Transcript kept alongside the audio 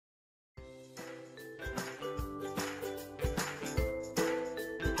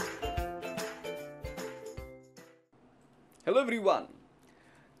Hello everyone.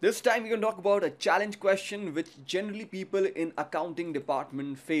 This time we're going to talk about a challenge question which generally people in accounting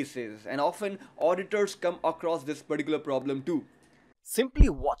department faces, and often auditors come across this particular problem too. Simply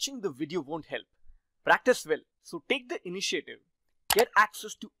watching the video won't help. Practice well. So take the initiative. Get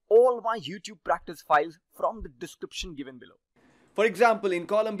access to all my YouTube practice files from the description given below. For example, in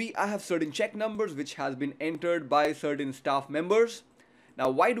column B I have certain check numbers which has been entered by certain staff members.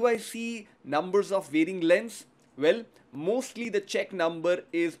 Now why do I see numbers of varying lengths? Well, mostly the check number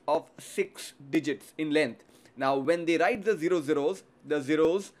is of 6 digits in length. Now when they write the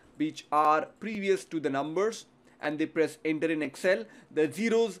zeros which are previous to the numbers, and they press enter in Excel, the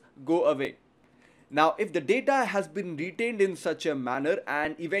zeros go away. Now if the data has been retained in such a manner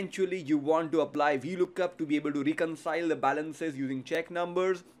and eventually you want to apply VLOOKUP to be able to reconcile the balances using check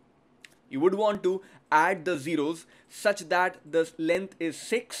numbers, you would want to add the zeros such that the length is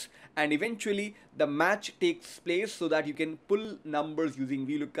 6 and eventually the match takes place so that you can pull numbers using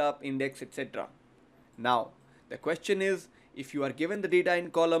VLOOKUP, index, etc. Now the question is, if you are given the data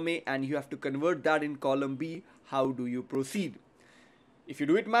in column A and you have to convert that in column B, how do you proceed? If you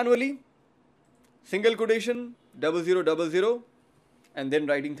do it manually, single quotation, 0000, and then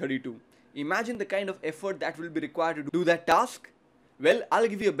writing 32. Imagine the kind of effort that will be required to do that task. Well, I'll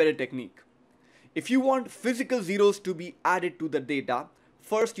give you a better technique. If you want physical zeros to be added to the data,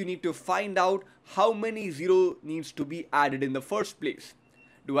 first you need to find out how many zero needs to be added in the first place.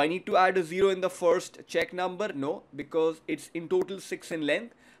 Do I need to add a zero in the first check number? No, because it's in total 6 in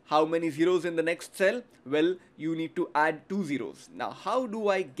length. How many zeros in the next cell? Well, you need to add 2 zeros. Now, how do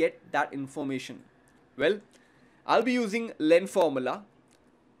I get that information? Well, I'll be using LEN formula.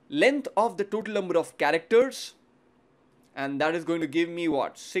 Length of the total number of characters, and that is going to give me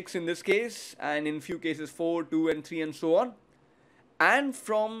what? 6 in this case, and in few cases 4, 2 and 3 and so on. And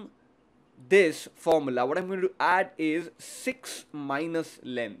from this formula, what I'm going to add is 6 minus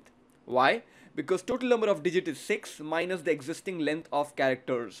length. Why? Because total number of digit is 6 minus the existing length of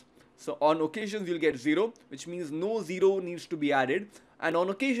characters. So on occasions you'll get 0, which means no 0 needs to be added, and on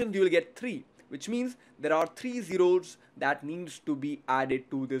occasions you will get 3, which means there are 3 zeros that needs to be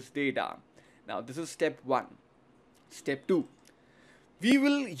added to this data. Now this is step 1. Step 2. We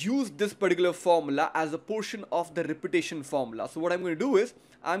will use this particular formula as a portion of the repetition formula. So what I'm going to do is,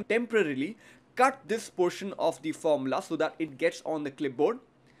 I'm temporarily cut this portion of the formula so that it gets on the clipboard.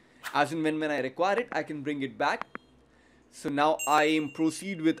 As in when I require it, I can bring it back. So now I am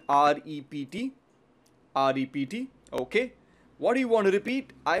proceed with REPT. Okay. What do you want to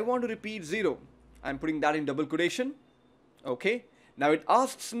repeat? I want to repeat 0. I'm putting that in double quotation. Okay. Now it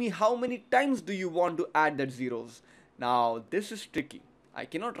asks me how many times do you want to add that zeros. Now this is tricky. I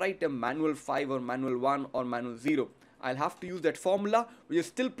cannot write a manual 5 or manual 1 or manual 0. I'll have to use that formula which is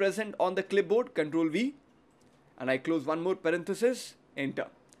still present on the clipboard, Control V, and I close one more parenthesis, enter.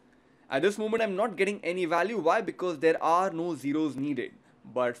 At this moment I'm not getting any value. Why? Because there are no zeros needed.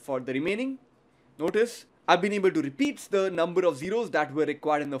 But for the remaining, notice I've been able to repeat the number of zeros that were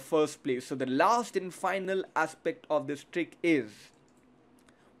required in the first place. So the last and final aspect of this trick is,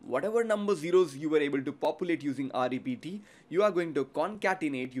 whatever number zeros you were able to populate using REPT, you are going to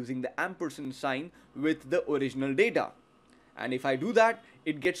concatenate using the ampersand sign with the original data. And if I do that,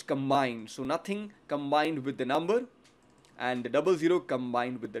 it gets combined. So nothing combined with the number and the 00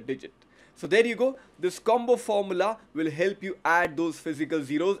 combined with the digit. So there you go. This combo formula will help you add those physical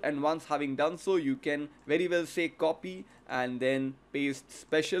zeros, and once having done so, you can very well say copy and then paste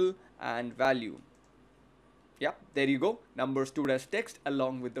special and value. Yeah, there you go. Numbers stored as text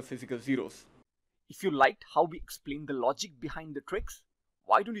along with the physical zeros. If you liked how we explained the logic behind the tricks,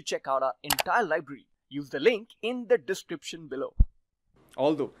 why don't you check out our entire library? Use the link in the description below.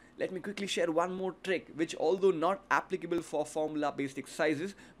 Although, let me quickly share one more trick which, although not applicable for formula based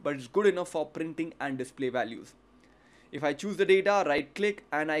exercises, but it's good enough for printing and display values. If I choose the data, right click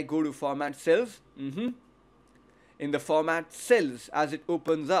and I go to format cells. In the format cells, as it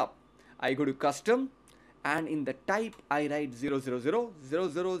opens up, I go to custom, and in the type I write 000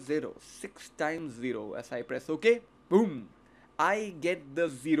 6 times 0. As I press OK, boom, I get the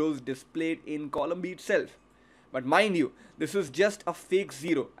zeros displayed in column B itself. But mind you, this is just a fake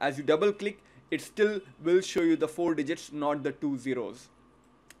 0. As you double click, it still will show you the 4 digits, not the 2 zeros.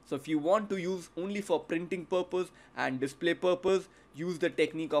 So if you want to use only for printing purpose and display purpose, use the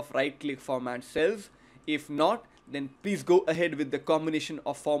technique of right click format cells. If not, then please go ahead with the combination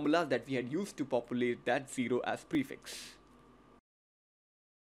of formulas that we had used to populate that 0 as prefix.